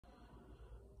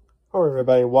Hello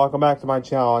everybody, welcome back to my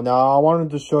channel. Now I wanted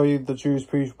to show you the Judas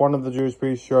Priest, one of the Judas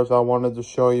Priest shirts I wanted to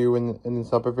show you in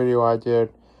this other video I did,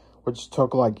 which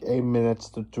took like 8 minutes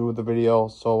to do the video.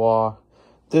 So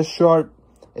this shirt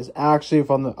is actually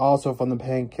also from the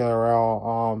Painkiller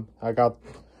album. I got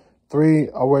 3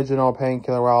 original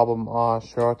Painkiller album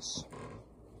shirts.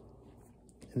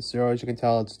 And so as you can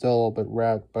tell, it's still a little bit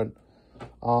red, but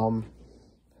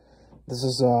this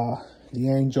is the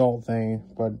angel thing,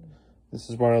 but this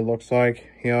is what it looks like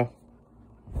here.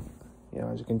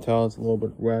 Yeah, as you can tell, it's a little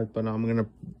bit red, but I'm gonna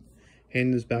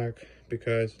hand this back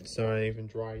because it's not even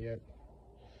dry yet.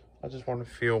 I just want to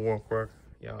feel real quick.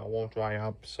 Yeah, it won't dry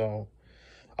up, so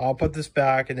I'll put this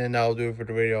back and then I'll do it for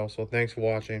the video. So thanks for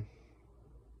watching.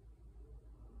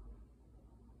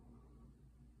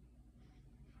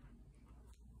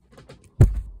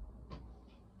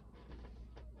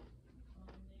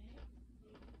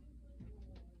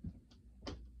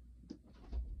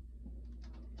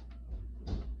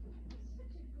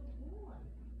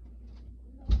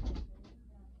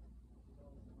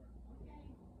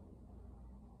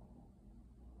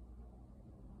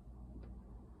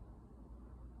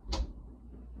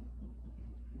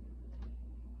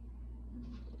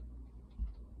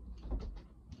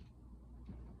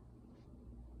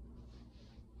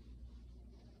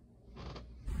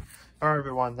 Alright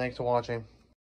everyone, thanks for watching.